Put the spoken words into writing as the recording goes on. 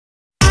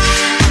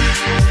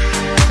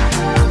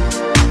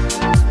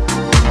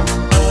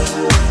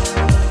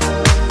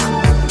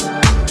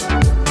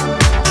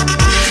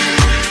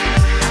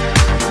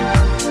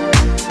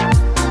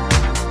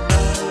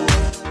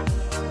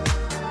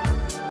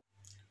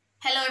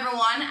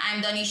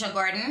I'm Donisha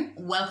Gordon.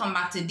 Welcome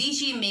back to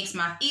DG Makes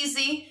Math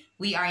Easy.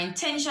 We are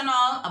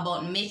intentional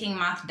about making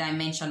math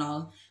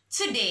dimensional.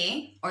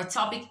 Today, our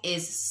topic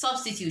is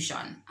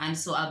substitution, and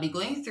so I'll be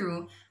going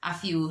through a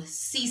few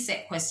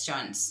CSEC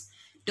questions.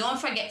 Don't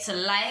forget to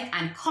like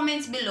and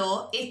comment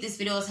below if this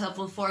video is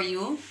helpful for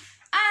you.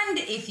 And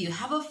if you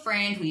have a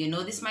friend who you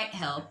know this might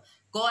help,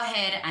 go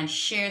ahead and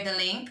share the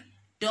link.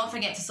 Don't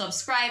forget to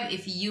subscribe.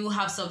 If you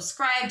have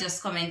subscribed,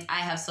 just comment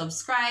I have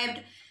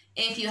subscribed.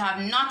 If you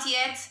have not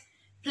yet,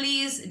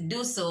 please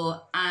do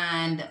so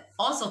and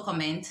also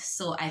comment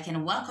so I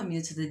can welcome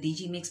you to the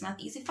DG Makes Math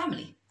Easy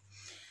family.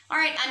 All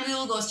right, and we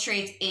will go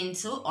straight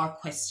into our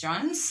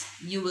questions.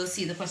 You will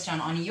see the question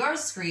on your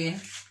screen.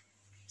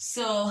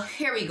 So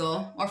here we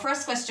go. Our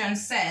first question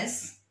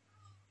says,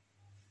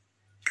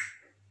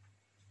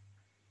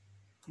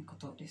 I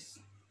cut out this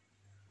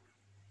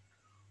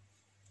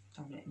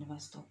tablet, never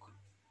stuck.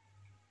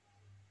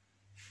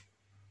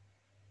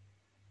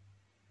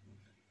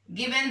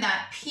 Given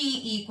that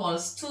P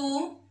equals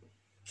 2,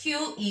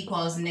 Q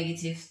equals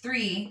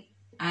 -3,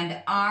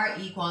 and R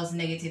equals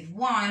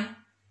 -1,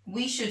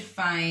 we should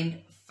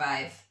find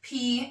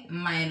 5P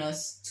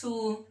minus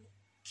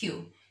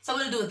 2Q. So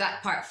we'll do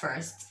that part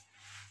first.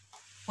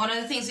 One of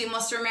the things we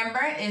must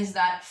remember is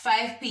that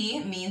 5P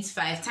means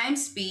 5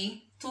 times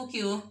P,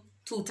 2Q,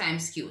 2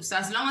 times Q. So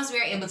as long as we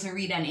are able to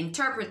read and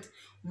interpret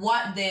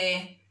what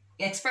the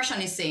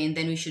expression is saying,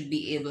 then we should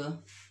be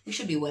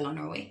well on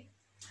our way.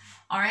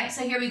 All right,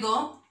 so here we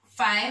go.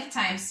 5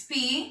 times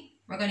P,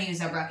 we're going to use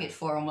a bracket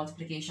for our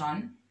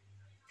multiplication.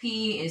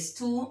 P is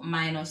 2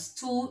 minus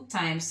 2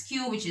 times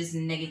Q, which is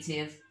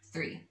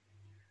 -3.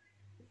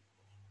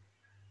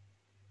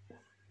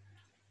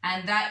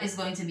 And that is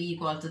going to be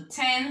equal to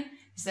 10.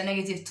 It's a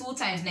 -2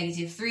 times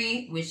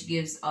 -3, which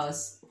gives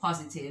us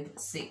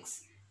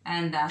 +6.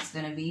 And that's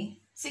going to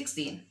be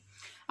 16.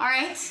 All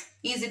right,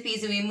 easy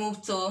peasy. We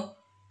move to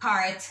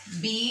part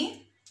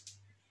B,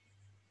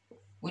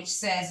 which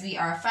says we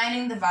are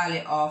finding the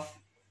value of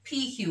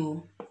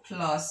PQ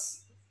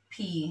plus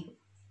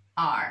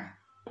PR.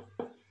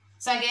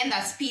 So again,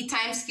 that's P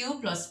times Q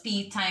plus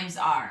P times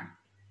R.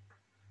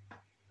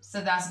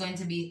 So that's going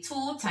to be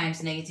 2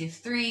 times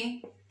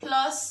 -3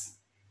 plus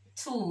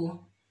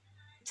 2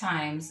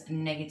 times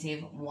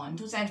 -1.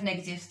 2 times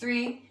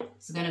 -3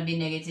 is going to be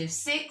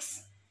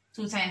 -6.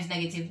 2 times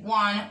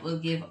 -1 will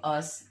give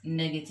us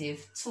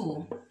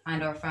 -2.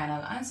 And our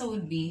final answer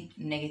would be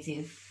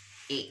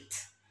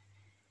 -8.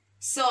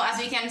 So as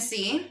we can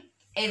see,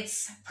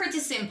 it's pretty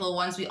simple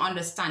once we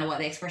understand what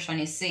the expression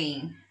is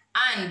saying.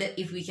 And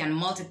if we can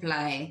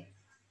multiply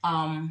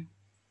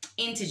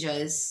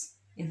integers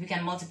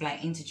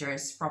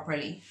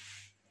properly.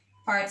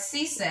 Part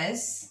C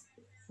says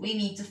we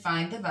need to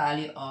find the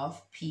value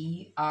of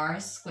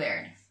PR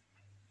squared.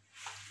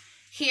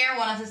 Here,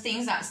 one of the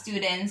things that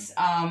students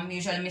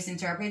usually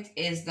misinterpret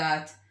is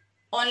that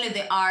only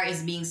the R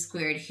is being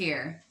squared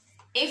here.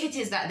 If it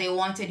is that they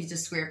wanted you to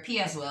square P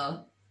as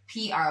well,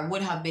 PR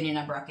would have been in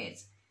a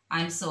bracket.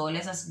 And so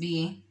let us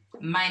be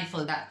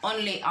mindful that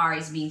only R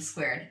is being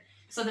squared.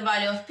 So the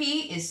value of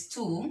P is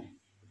 2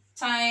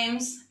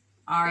 times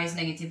R is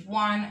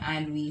 -1,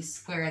 and we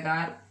square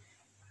that.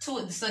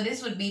 2, so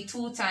this would be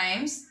 2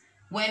 times.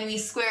 When we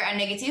square a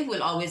negative,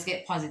 we'll always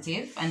get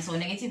positive. And so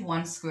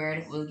 -1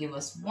 squared will give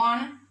us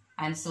 1.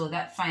 And so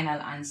that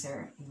final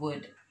answer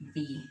would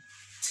be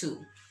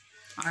 2.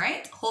 All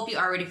right, hope you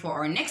are ready for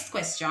our next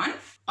question.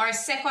 Our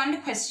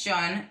second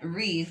question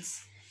reads,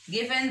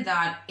 given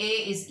that A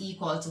is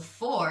equal to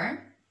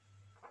 4,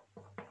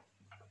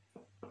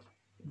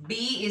 B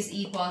is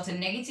equal to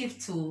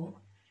 -2,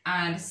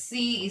 and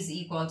C is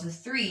equal to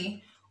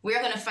 3,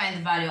 we're going to find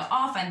the value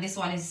of, and this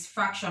one is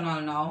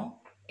fractional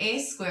now, A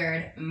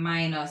squared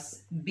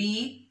minus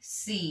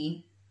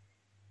BC.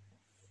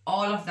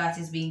 All of that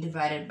is being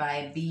divided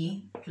by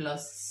B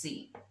plus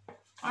C.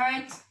 All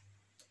right,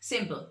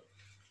 simple.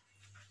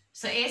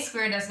 So A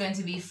squared, that's going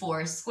to be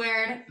 4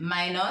 squared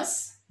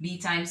minus B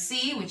times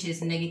C, which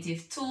is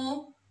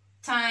 -2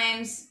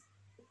 times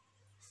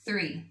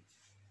 3.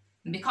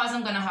 Because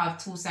I'm going to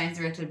have 2 signs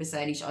directly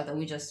beside each other,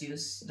 we just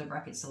use the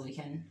bracket so we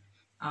can,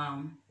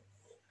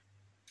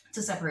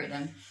 to separate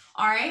them.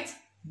 All right,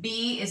 B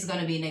is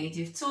going to be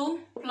 -2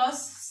 plus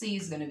C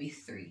is going to be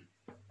 3.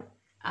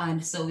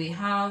 And so we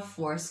have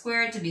 4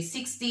 squared to be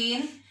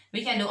 16.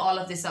 We can do all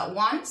of this at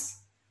once.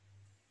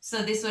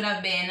 So this would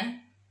have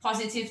been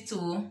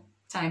 +2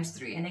 times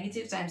 3. A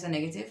negative times a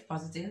negative,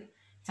 positive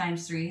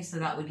times 3, so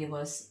that would give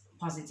us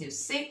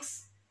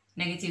 +6.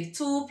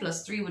 -2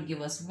 plus 3 would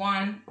give us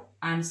 1,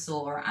 and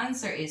so our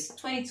answer is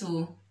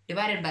 22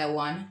 divided by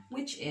 1,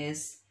 which is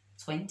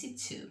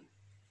 22.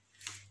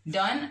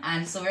 Done,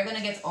 and so we're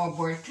going to get our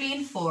board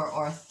clean for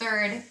our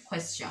third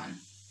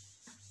question.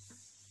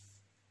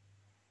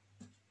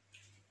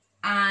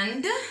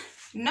 And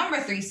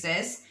number 3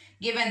 says,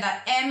 given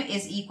that M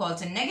is equal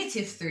to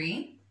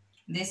 -3,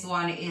 this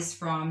one is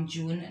from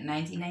June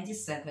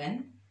 1997,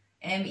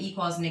 M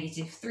equals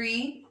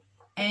 -3,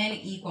 N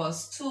equals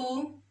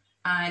 2,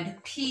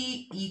 and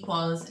P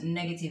equals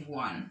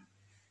 -1.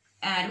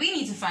 And we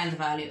need to find the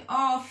value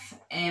of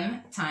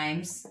m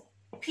times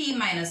p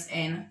minus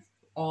n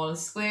all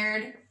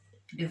squared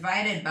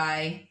divided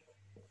by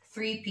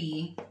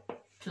 3p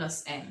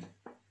plus n.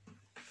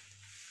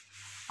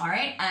 All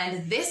right,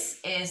 and this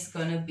is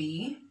going to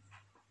be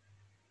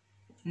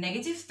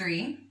negative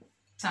 3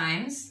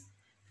 times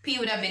p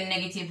would have been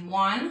negative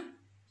 1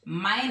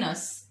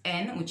 minus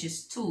n, which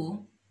is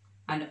 2,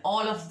 and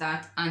all of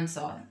that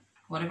answer.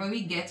 Whatever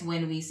we get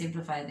when we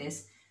simplify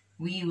this,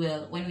 we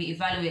will, when we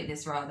evaluate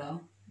this rather,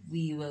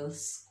 we will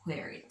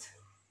square it.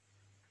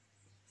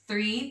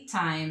 3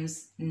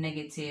 times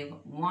negative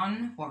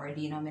 1 for our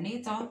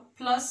denominator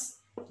plus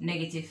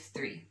negative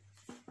 3.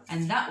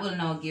 And that will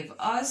now give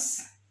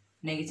us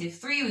negative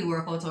 3. We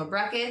work out our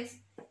bracket,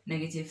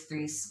 negative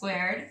 3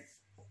 squared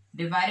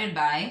divided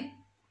by,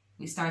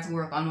 we start to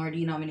work on our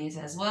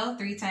denominator as well.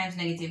 3 times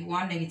negative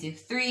 1,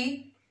 negative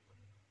 3.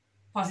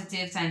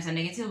 Positive times a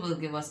negative will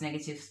give us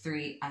negative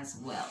 3 as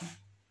well.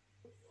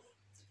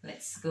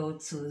 Let's go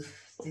to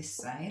this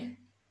side.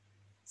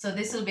 So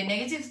this will be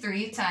negative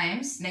 3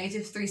 times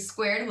negative 3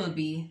 squared will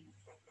be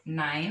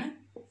 9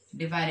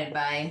 divided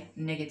by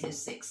negative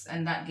 6.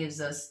 And that gives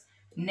us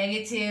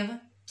negative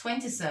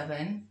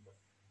 27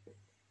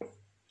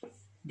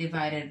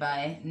 divided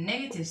by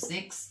negative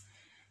 6.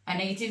 A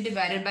negative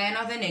divided by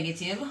another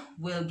negative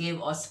will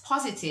give us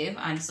positive,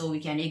 and so we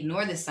can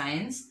ignore the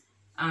signs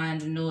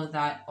and know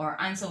that our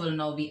answer will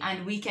now be,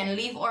 and we can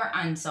leave our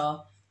answer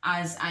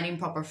as an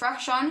improper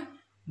fraction,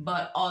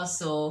 but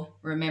also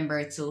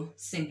remember to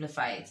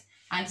simplify it.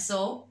 And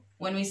so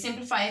when we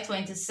simplify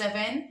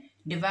 27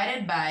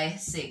 divided by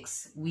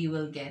 6, we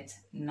will get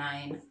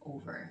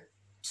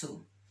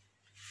 9/2.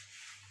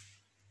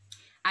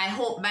 I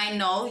hope by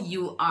now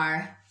you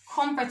are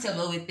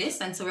comfortable with this,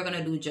 and so we're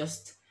going to do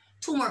just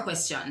 2 more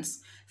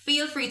questions.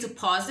 Feel free to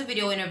pause the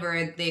video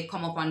whenever they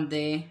come up on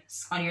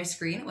your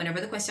screen.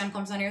 Whenever the question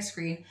comes on your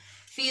screen,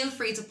 feel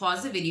free to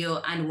pause the video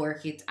and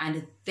work it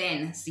and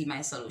then see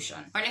my solution.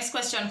 Our next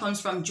question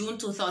comes from June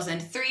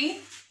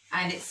 2003,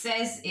 and it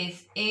says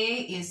if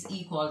A is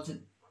equal to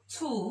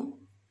 2,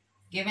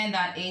 given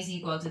that A is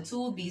equal to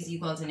 2, B is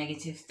equal to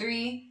negative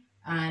 3,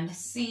 and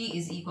C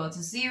is equal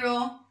to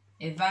 0,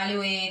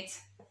 evaluate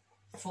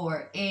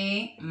for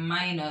A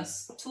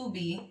minus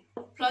 2B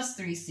plus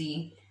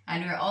 3C.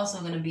 And we're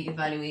also going to be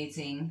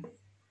evaluating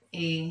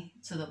A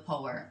to the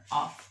power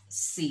of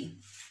C.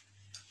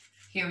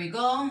 Here we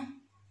go.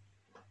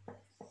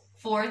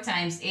 4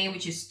 times A,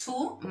 which is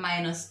 2,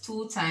 minus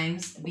 2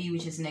 times B,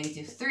 which is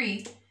negative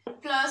 3,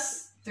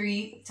 plus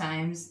 3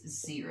 times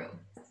 0.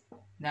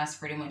 That's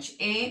pretty much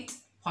 8,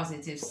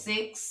 positive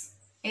 6.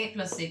 8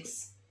 plus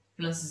 6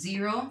 plus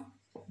 0.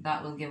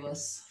 That will give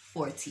us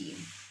 14.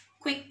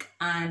 Quick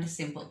and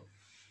simple.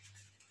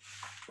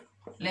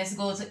 Let's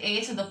go to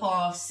A to the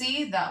power of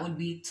C. That would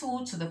be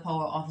 2 to the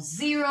power of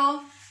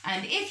 0.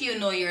 And if you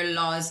know your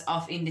laws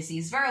of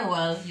indices very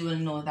well, you will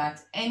know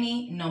that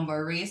any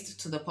number raised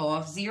to the power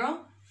of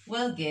 0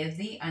 will give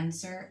the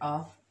answer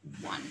of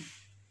 1.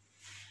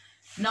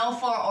 Now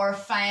for our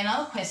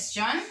final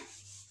question.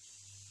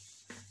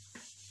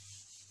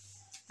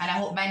 And I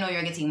hope by now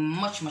you're getting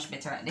much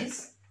better at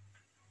this.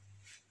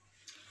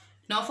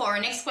 Now for our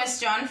next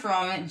question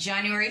from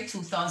January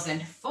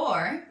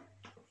 2004.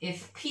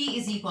 If P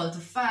is equal to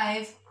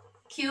 5,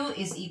 Q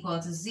is equal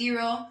to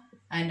 0,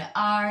 and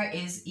R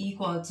is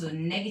equal to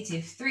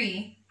negative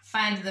 3,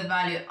 find the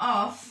value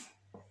of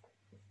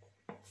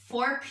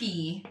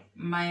 4P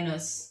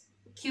minus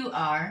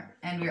QR,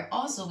 and we're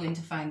also going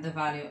to find the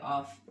value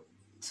of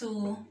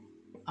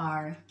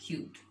 2R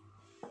cubed.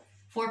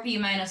 4P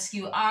minus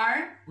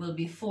QR will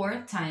be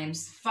 4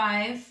 times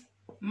 5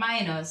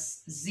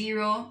 minus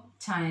 0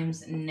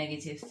 times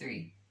negative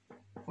 3.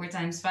 4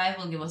 times 5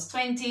 will give us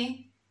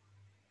 20.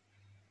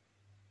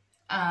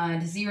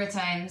 And 0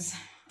 times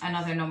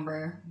another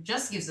number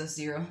just gives us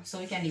 0. So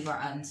we can leave our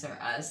answer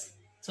as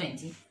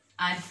 20.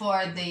 And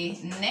for the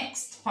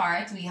next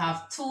part, we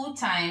have 2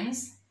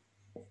 times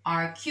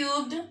R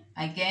cubed.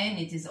 Again,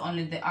 it is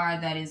only the R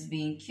that is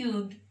being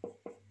cubed,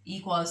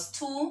 equals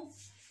 2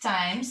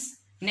 times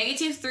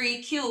negative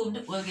 3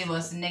 cubed will give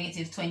us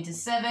negative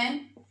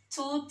 27.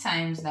 2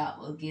 times that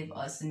will give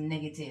us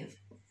negative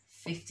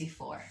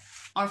 54.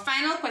 Our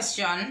final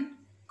question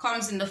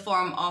comes in the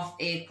form of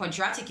a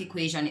quadratic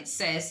equation. It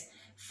says,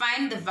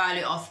 find the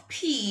value of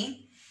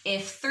P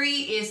if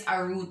 3 is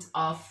a root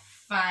of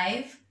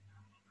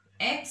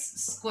 5x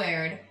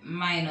squared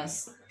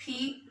minus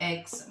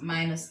px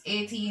minus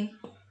 18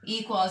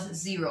 equals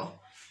 0.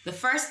 The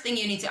first thing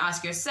you need to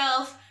ask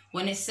yourself,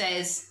 when it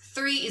says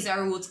 3 is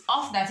a root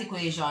of that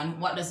equation,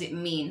 what does it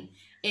mean?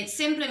 It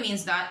simply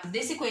means that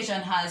this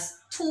equation has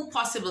 2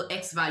 possible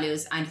x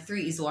values and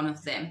 3 is one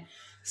of them.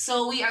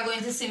 So we are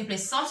going to simply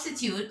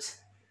substitute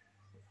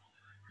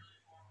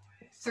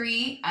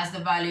 3 as the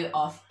value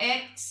of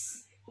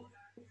x.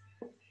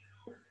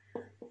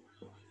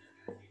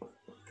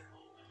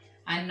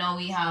 And now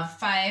we have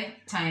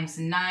 5 times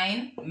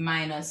 9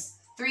 minus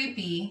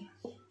 3p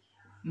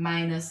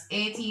minus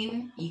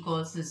 18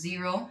 equals to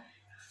 0.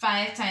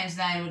 5 times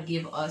 9 would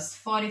give us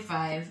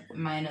 45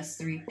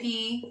 minus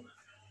 3p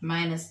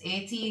minus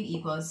 18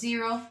 equals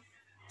 0.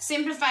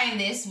 Simplifying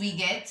this, we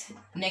get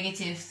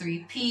negative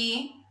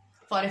 3p.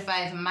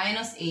 45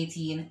 minus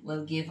 18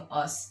 will give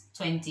us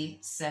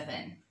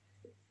 27.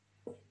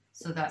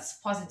 So that's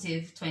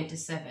positive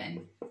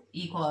 27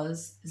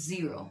 equals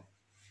 0.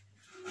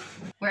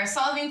 We're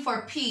solving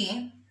for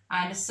p,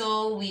 and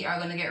so we are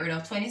going to get rid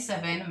of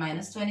 27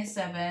 minus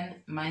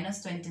 27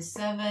 minus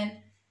 27.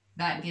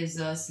 That gives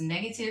us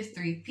negative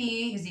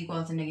 3p is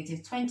equal to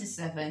negative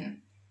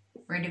 27.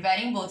 We're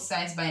dividing both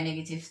sides by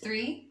negative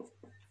 3.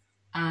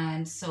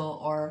 And so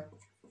our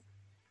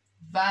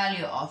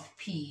value of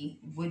p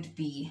would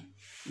be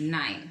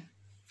 9.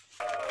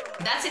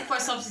 That's it for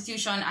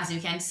substitution. As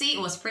you can see, it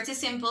was pretty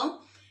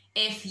simple.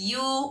 If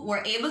you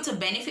were able to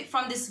benefit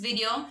from this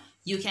video,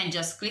 you can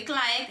just click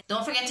like.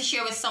 Don't forget to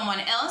share with someone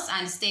else,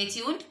 and stay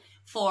tuned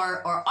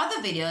for our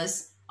other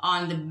videos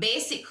on the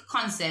basic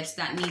concepts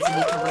that need to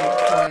be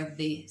covered for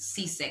the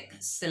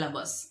CSEC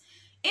syllabus.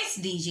 It's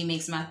DG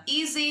Makes Math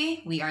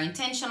Easy. We are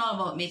intentional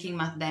about making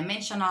math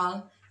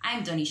dimensional.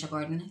 I'm Donisha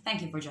Gordon.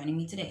 Thank you for joining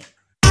me today.